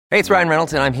Hey, it's Ryan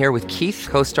Reynolds, and I'm here with Keith,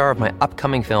 co-star of my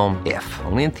upcoming film, If,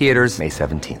 only in theaters May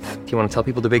 17th. Do you want to tell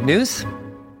people the big news?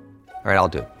 All right, I'll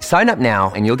do it. Sign up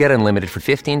now and you'll get unlimited for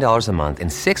 $15 a month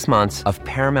and 6 months of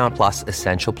Paramount Plus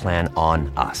Essential Plan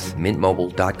on us.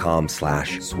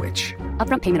 MintMobile.com/switch.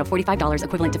 Upfront payment of $45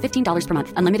 equivalent to $15 per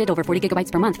month. Unlimited over 40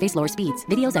 gigabytes per month. Face lower speeds.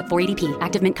 Videos at 480p.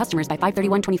 Active Mint customers by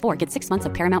 531.24 get 6 months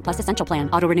of Paramount Plus Essential Plan.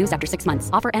 Auto renews after 6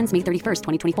 months. Offer ends May 31st,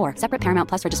 2024. Separate Paramount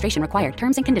Plus registration required.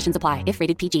 Terms and conditions apply if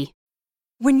rated PG.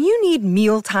 When you need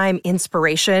mealtime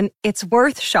inspiration, it's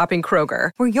worth shopping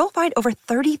Kroger, where you'll find over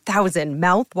 30,000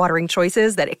 mouth-watering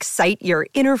choices that excite your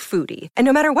inner foodie. And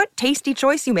no matter what tasty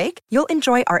choice you make, you'll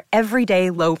enjoy our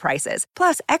everyday low prices,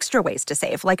 plus extra ways to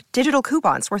save, like digital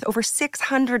coupons worth over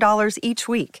 $600 each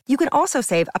week. You can also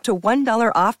save up to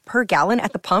 $1 off per gallon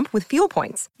at the pump with fuel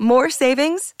points. More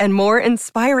savings and more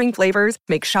inspiring flavors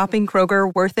make shopping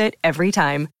Kroger worth it every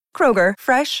time. Kroger,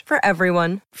 fresh for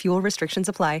everyone. Fuel restrictions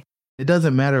apply. It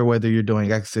doesn't matter whether you're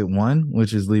doing exit 1,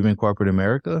 which is leaving corporate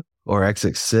America, or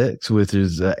exit 6, which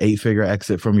is an 8-figure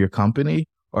exit from your company,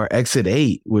 or exit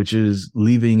 8, which is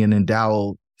leaving an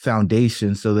endowed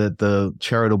foundation so that the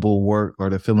charitable work or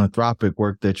the philanthropic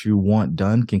work that you want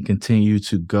done can continue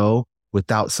to go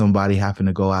without somebody having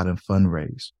to go out and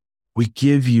fundraise. We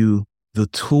give you the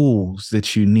tools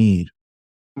that you need.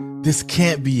 This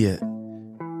can't be it.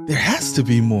 There has to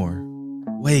be more.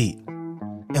 Wait,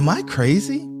 am I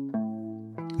crazy?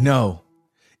 No.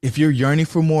 If you're yearning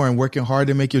for more and working hard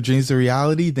to make your dreams a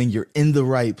reality, then you're in the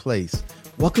right place.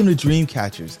 Welcome to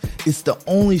Dreamcatchers. It's the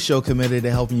only show committed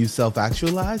to helping you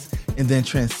self-actualize and then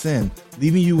transcend,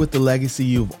 leaving you with the legacy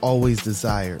you've always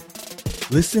desired.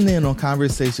 Listen in on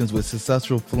conversations with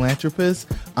successful philanthropists,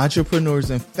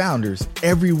 entrepreneurs, and founders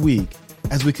every week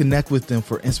as we connect with them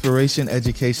for inspiration,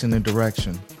 education, and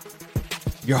direction.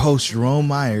 Your host, Jerome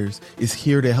Myers, is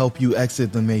here to help you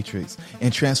exit the matrix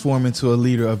and transform into a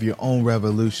leader of your own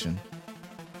revolution.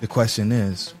 The question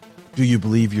is, do you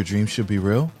believe your dreams should be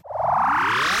real?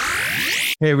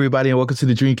 Hey, everybody, and welcome to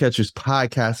the Dreamcatchers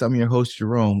podcast. I'm your host,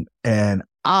 Jerome, and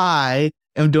I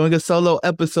am doing a solo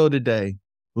episode today.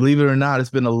 Believe it or not,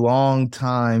 it's been a long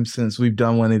time since we've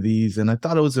done one of these, and I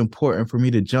thought it was important for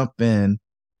me to jump in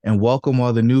and welcome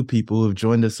all the new people who have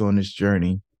joined us on this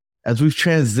journey. As we've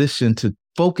transitioned to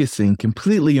focusing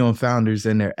completely on founders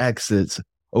and their exits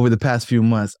over the past few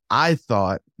months, I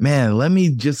thought, man, let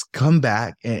me just come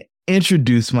back and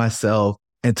introduce myself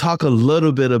and talk a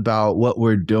little bit about what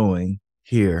we're doing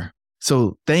here.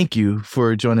 So thank you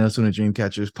for joining us on the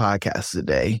Dreamcatchers podcast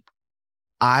today.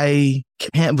 I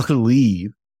can't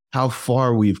believe how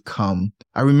far we've come.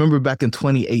 I remember back in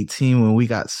 2018 when we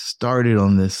got started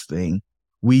on this thing,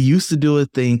 we used to do a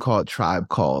thing called Tribe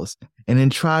Calls. And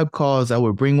in Tribe Calls, I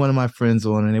would bring one of my friends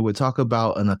on and they would talk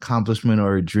about an accomplishment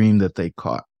or a dream that they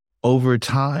caught. Over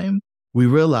time, we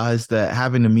realized that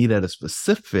having to meet at a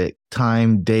specific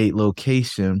time, date,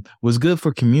 location was good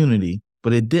for community,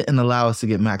 but it didn't allow us to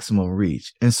get maximum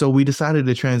reach. And so we decided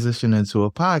to transition into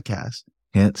a podcast,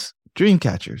 hence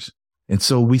Dreamcatchers. And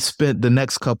so we spent the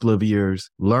next couple of years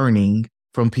learning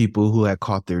from people who had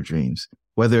caught their dreams,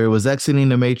 whether it was exiting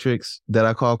the matrix that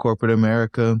I call corporate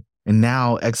America, and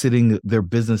now exiting their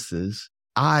businesses.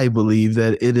 I believe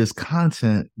that it is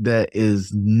content that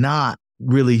is not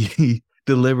really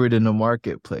delivered in the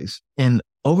marketplace. And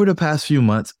over the past few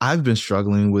months, I've been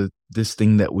struggling with this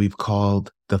thing that we've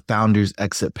called the founder's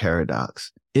exit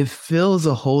paradox. It feels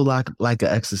a whole lot like an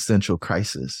existential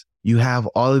crisis. You have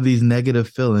all of these negative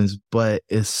feelings, but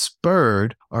it's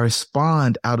spurred or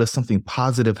spawned out of something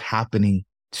positive happening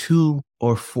to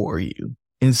or for you.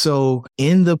 And so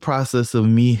in the process of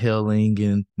me healing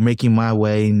and making my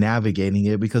way, navigating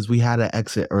it, because we had an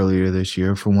exit earlier this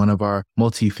year from one of our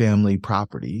multifamily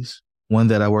properties, one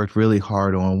that I worked really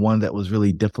hard on, one that was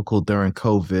really difficult during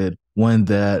COVID, one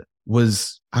that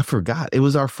was, I forgot, it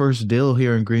was our first deal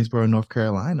here in Greensboro, North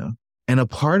Carolina. And a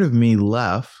part of me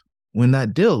left when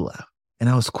that deal left. And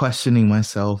I was questioning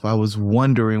myself. I was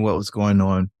wondering what was going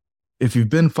on. If you've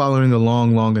been following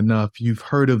along long enough, you've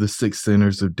heard of the 6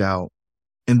 centers of doubt.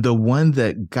 And the one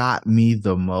that got me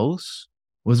the most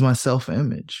was my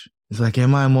self-image. It's like,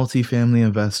 am I a multifamily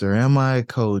investor? Am I a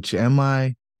coach? Am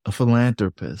I a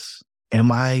philanthropist?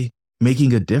 Am I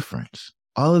making a difference?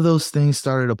 All of those things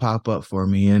started to pop up for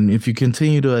me. And if you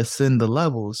continue to ascend the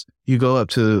levels, you go up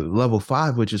to level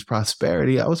 5, which is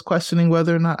prosperity. I was questioning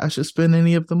whether or not I should spend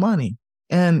any of the money.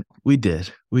 And we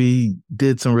did. We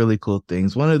did some really cool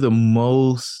things. The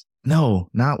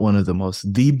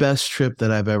best trip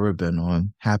that I've ever been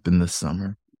on happened this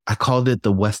summer. I called it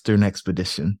the Western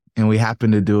Expedition, and we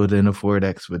happened to do it in a Ford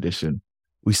Expedition.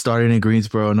 We started in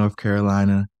Greensboro, North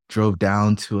Carolina, drove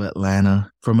down to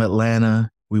Atlanta. From Atlanta,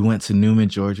 we went to Newman,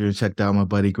 Georgia, and checked out my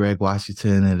buddy Greg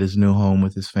Washington at his new home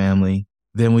with his family.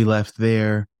 Then we left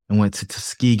there and went to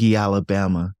Tuskegee,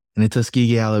 Alabama. And in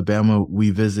Tuskegee, Alabama, we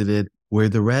visited where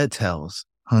the Red Tails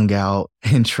hung out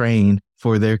and trained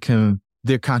for their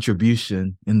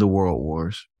contribution in the World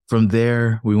Wars. From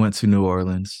there, we went to New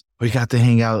Orleans. We got to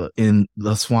hang out in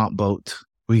the swamp boat.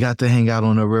 We got to hang out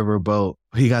on a river boat.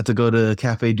 We got to go to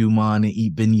Cafe Du Monde and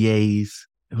eat beignets.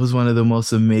 It was one of the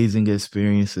most amazing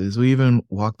experiences. We even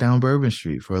walked down Bourbon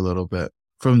Street for a little bit.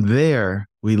 From there,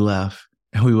 we left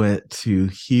and we went to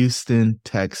Houston,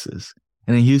 Texas.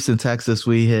 And in Houston, Texas,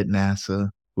 we hit NASA.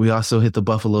 We also hit the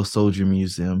Buffalo Soldier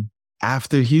Museum.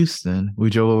 After Houston, we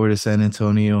drove over to San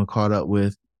Antonio and caught up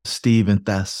with Steve and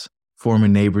Tess, former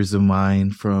neighbors of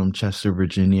mine from Chester,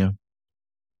 Virginia.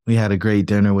 We had a great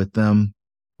dinner with them,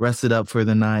 rested up for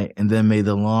the night, and then made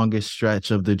the longest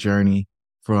stretch of the journey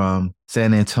from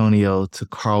San Antonio to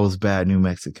Carlsbad, New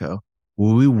Mexico,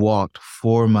 where we walked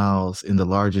 4 miles in the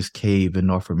largest cave in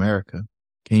North America.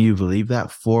 Can you believe that?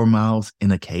 4 miles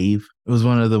in a cave? It was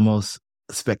one of the most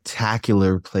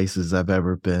spectacular places I've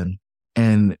ever been.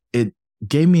 And it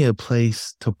gave me a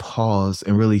place to pause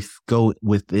and really go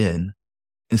within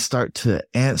and start to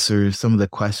answer some of the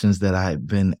questions that I had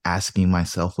been asking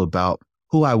myself about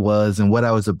who I was and what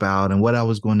I was about and what I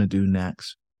was going to do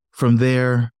next. From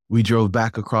there, we drove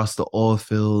back across the oil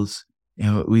fields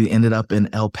and we ended up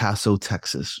in El Paso,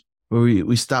 Texas, where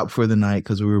we stopped for the night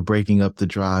because we were breaking up the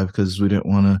drive because we didn't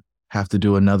want to have to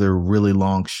do another really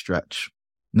long stretch.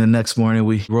 And the next morning,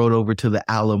 we rode over to the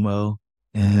Alamo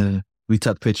and we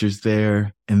took pictures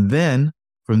there. And then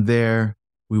from there,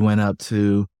 we went up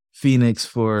to Phoenix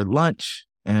for lunch.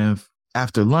 And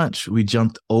after lunch, we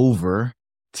jumped over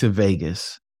to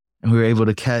Vegas and we were able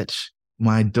to catch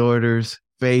my daughter's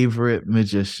favorite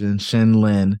magician, Shen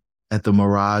Lin, at the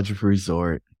Mirage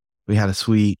Resort. We had a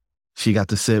suite. She got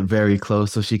to sit very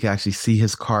close so she could actually see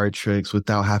his card tricks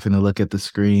without having to look at the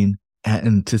screen.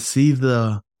 And to see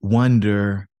the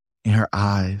wonder in her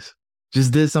eyes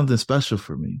just did something special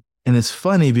for me. And it's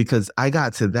funny because I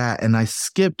got to that and I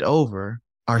skipped over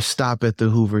our stop at the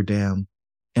Hoover Dam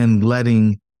and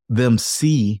letting them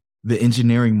see the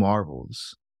engineering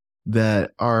marvels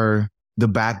that are the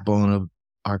backbone of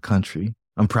our country.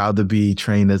 I'm proud to be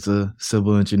trained as a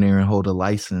civil engineer and hold a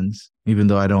license, even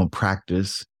though I don't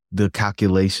practice the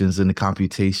calculations and the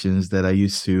computations that I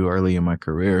used to early in my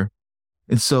career.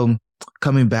 And so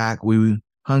coming back, we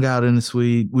hung out in the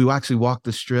suite. We actually walked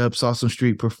the strip, saw some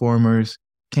street performers,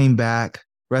 came back,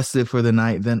 rested for the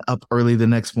night, then up early the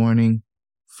next morning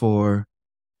for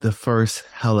the first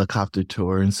helicopter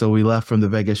tour. And so we left from the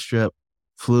Vegas Strip,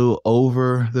 flew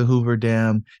over the Hoover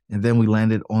Dam, and then we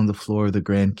landed on the floor of the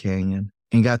Grand Canyon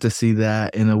and got to see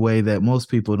that in a way that most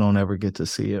people don't ever get to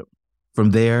see it.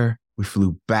 From there, we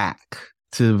flew back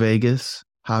to Vegas,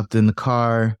 hopped in the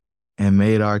car, and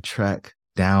made our trek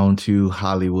down to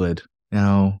Hollywood.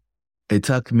 Now, it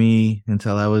took me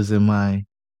until I was in my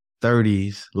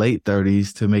 30s, late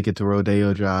 30s, to make it to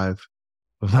Rodeo Drive.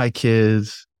 But my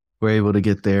kids were able to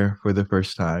get there for the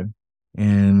first time.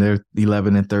 And they're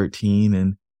 11 and 13,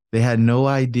 and they had no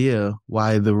idea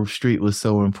why the street was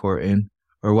so important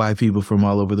or why people from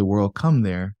all over the world come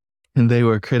there. And they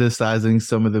were criticizing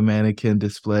some of the mannequin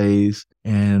displays,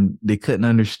 and they couldn't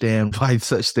understand why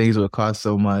such things would cost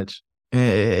so much. And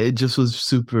it just was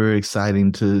super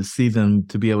exciting to see them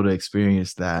to be able to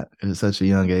experience that at such a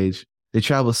young age. They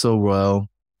traveled so well.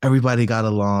 Everybody got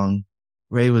along.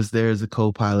 Ray was there as a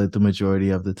co-pilot the majority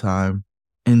of the time.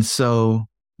 And so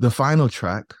the final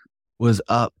trek was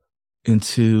up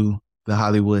into the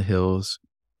Hollywood Hills,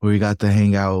 where we got to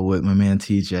hang out with my man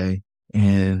TJ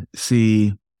and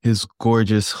see his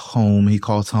gorgeous home he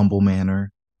calls Humble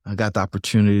Manor. I got the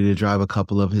opportunity to drive a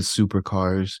couple of his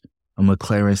supercars, a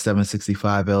McLaren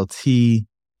 765 LT,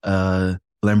 a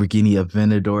Lamborghini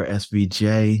Aventador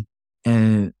SVJ,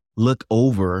 and look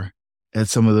over at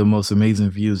some of the most amazing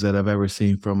views that I've ever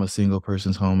seen from a single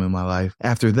person's home in my life.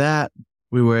 After that,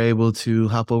 we were able to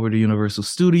hop over to Universal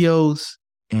Studios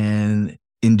and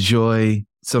enjoy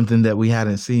something that we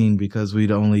hadn't seen because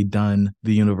we'd only done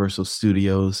the Universal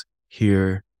Studios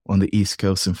here on the East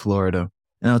Coast in Florida.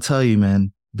 And I'll tell you,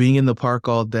 man, being in the park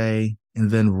all day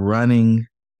and then running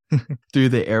through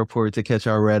the airport to catch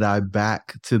our red eye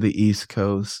back to the East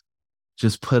Coast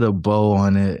just put a bow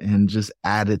on it and just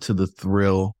added to the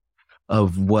thrill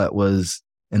of what was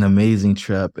an amazing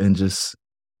trip and just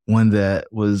one that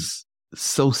was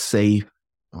so safe,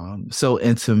 so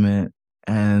intimate,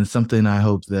 and something I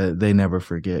hope that they never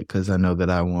forget, because I know that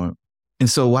I won't. And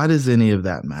so why does any of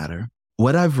that matter?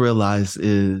 What I've realized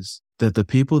is that the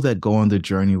people that go on the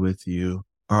journey with you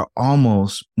are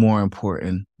almost more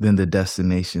important than the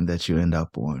destination that you end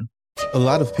up on. A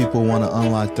lot of people want to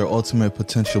unlock their ultimate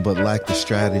potential but lack the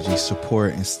strategy,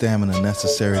 support, and stamina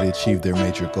necessary to achieve their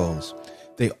major goals.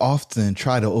 They often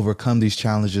try to overcome these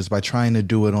challenges by trying to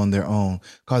do it on their own,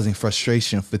 causing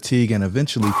frustration, fatigue, and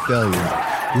eventually failure.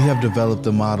 We have developed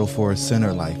a model for a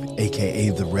center life, aka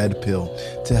the Red Pill,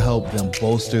 to help them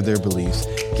bolster their beliefs,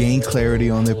 gain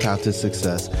clarity on their path to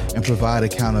success, and provide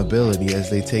accountability as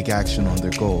they take action on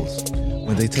their goals.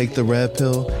 When they take the Red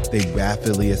Pill, they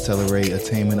rapidly accelerate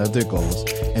attainment of their goals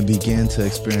and begin to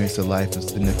experience a life of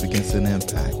significance and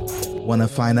impact. Want to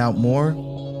find out more?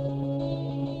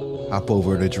 Hop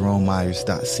over to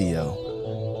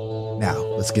jeromemyers.co. Now,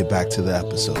 let's get back to the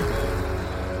episode.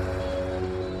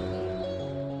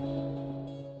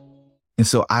 And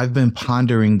so I've been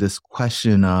pondering this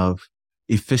question of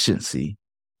efficiency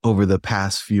over the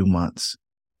past few months.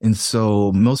 And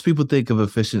so most people think of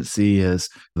efficiency as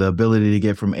the ability to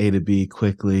get from A to B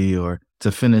quickly or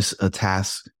to finish a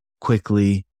task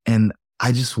quickly. And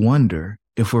I just wonder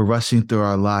if we're rushing through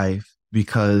our life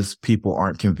because people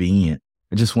aren't convenient.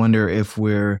 I just wonder if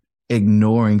we're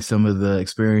ignoring some of the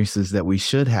experiences that we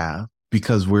should have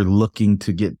because we're looking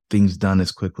to get things done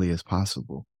as quickly as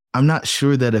possible. I'm not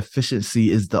sure that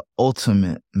efficiency is the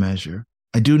ultimate measure.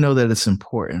 I do know that it's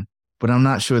important, but I'm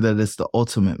not sure that it's the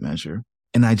ultimate measure.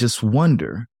 And I just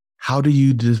wonder, how do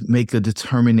you make a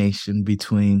determination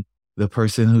between the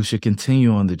person who should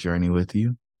continue on the journey with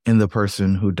you and the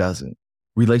person who doesn't?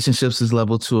 Relationships is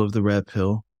level 2 of the Red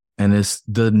Pill. And it's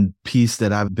the piece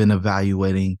that I've been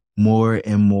evaluating more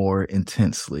and more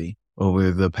intensely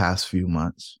over the past few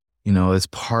months. You know, it's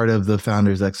part of the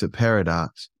founder's exit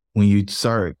paradox. When you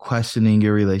start questioning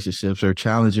your relationships or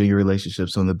challenging your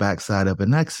relationships on the backside of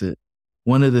an exit,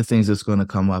 one of the things that's going to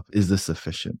come up is the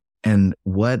sufficient. And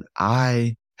what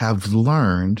I have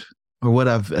learned, or what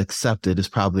I've accepted is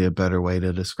probably a better way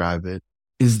to describe it,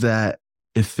 is that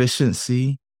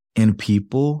efficiency in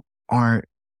people aren't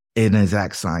an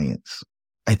exact science.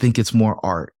 I think it's more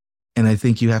art. And I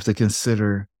think you have to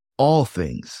consider all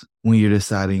things when you're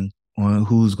deciding on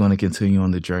who's going to continue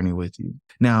on the journey with you.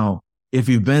 Now, if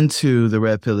you've been to the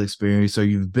Red Pill experience or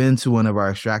you've been to one of our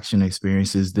extraction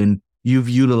experiences, then you've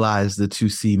utilized the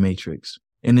 2C matrix.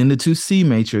 And in the 2C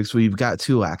matrix, we've got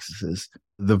 2 axes.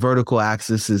 The vertical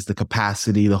axis is the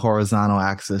capacity. The horizontal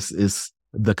axis is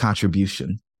the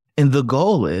contribution. And the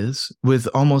goal is, with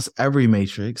almost every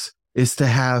matrix, is to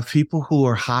have people who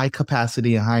are high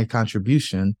capacity and high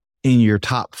contribution in your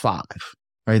top 5,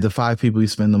 right? The 5 people you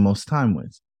spend the most time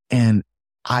with. And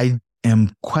I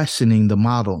am questioning the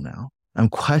model now. I'm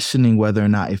questioning whether or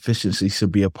not efficiency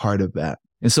should be a part of that.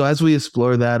 And so as we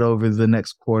explore that over the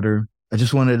next quarter, I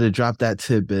just wanted to drop that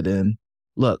tidbit in.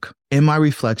 Look, in my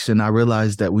reflection, I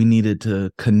realized that we needed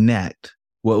to connect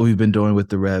what we've been doing with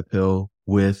the Red Pill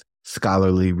with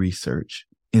scholarly research.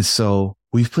 And so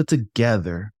we've put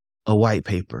together a white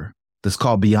paper that's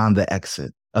called Beyond the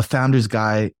Exit, a founder's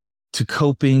guide to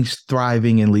coping,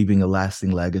 thriving, and leaving a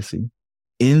lasting legacy.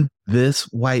 In this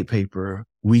white paper,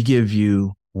 we give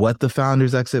you what the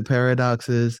founder's exit paradox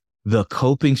is, the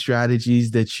coping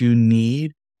strategies that you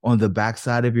need on the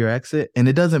backside of your exit. And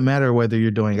it doesn't matter whether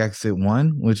you're doing exit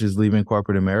 1, which is leaving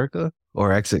corporate America,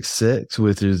 or exit 6,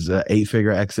 which is an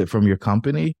 8-figure exit from your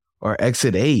company, or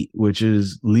exit 8, which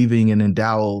is leaving an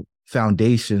endowed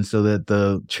foundation so that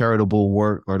the charitable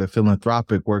work or the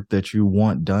philanthropic work that you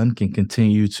want done can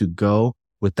continue to go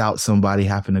without somebody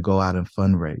having to go out and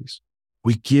fundraise.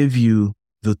 We give you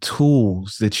the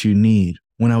tools that you need.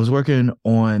 When I was working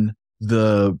on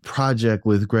the project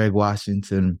with Greg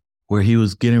Washington, where he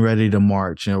was getting ready to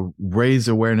march and raise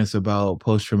awareness about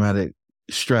post-traumatic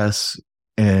stress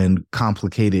and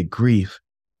complicated grief,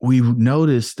 we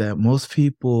noticed that most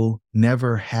people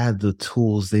never had the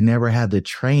tools. They never had the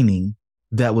training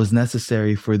that was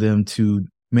necessary for them to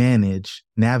manage,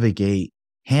 navigate,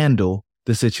 handle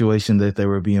the situation that they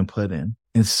were being put in.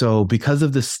 And so because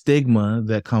of the stigma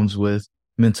that comes with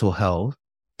mental health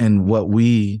and what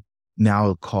we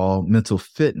now call mental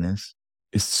fitness,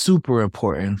 it's super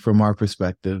important from our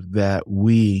perspective that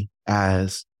we,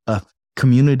 as a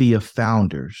community of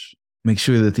founders, make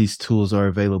sure that these tools are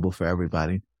available for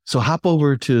everybody. So hop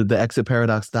over to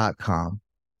theexitparadox.com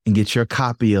and get your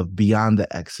copy of Beyond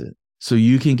the Exit so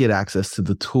you can get access to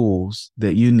the tools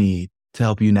that you need to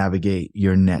help you navigate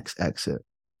your next exit.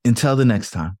 Until the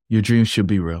next time, your dreams should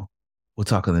be real. We'll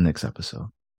talk on the next episode.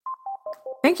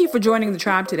 Thank you for joining the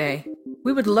tribe today.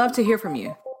 We would love to hear from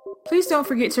you. Please don't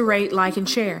forget to rate, like, and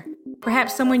share.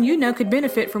 Perhaps someone you know could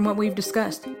benefit from what we've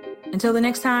discussed. Until the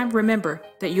next time, remember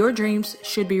that your dreams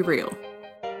should be real.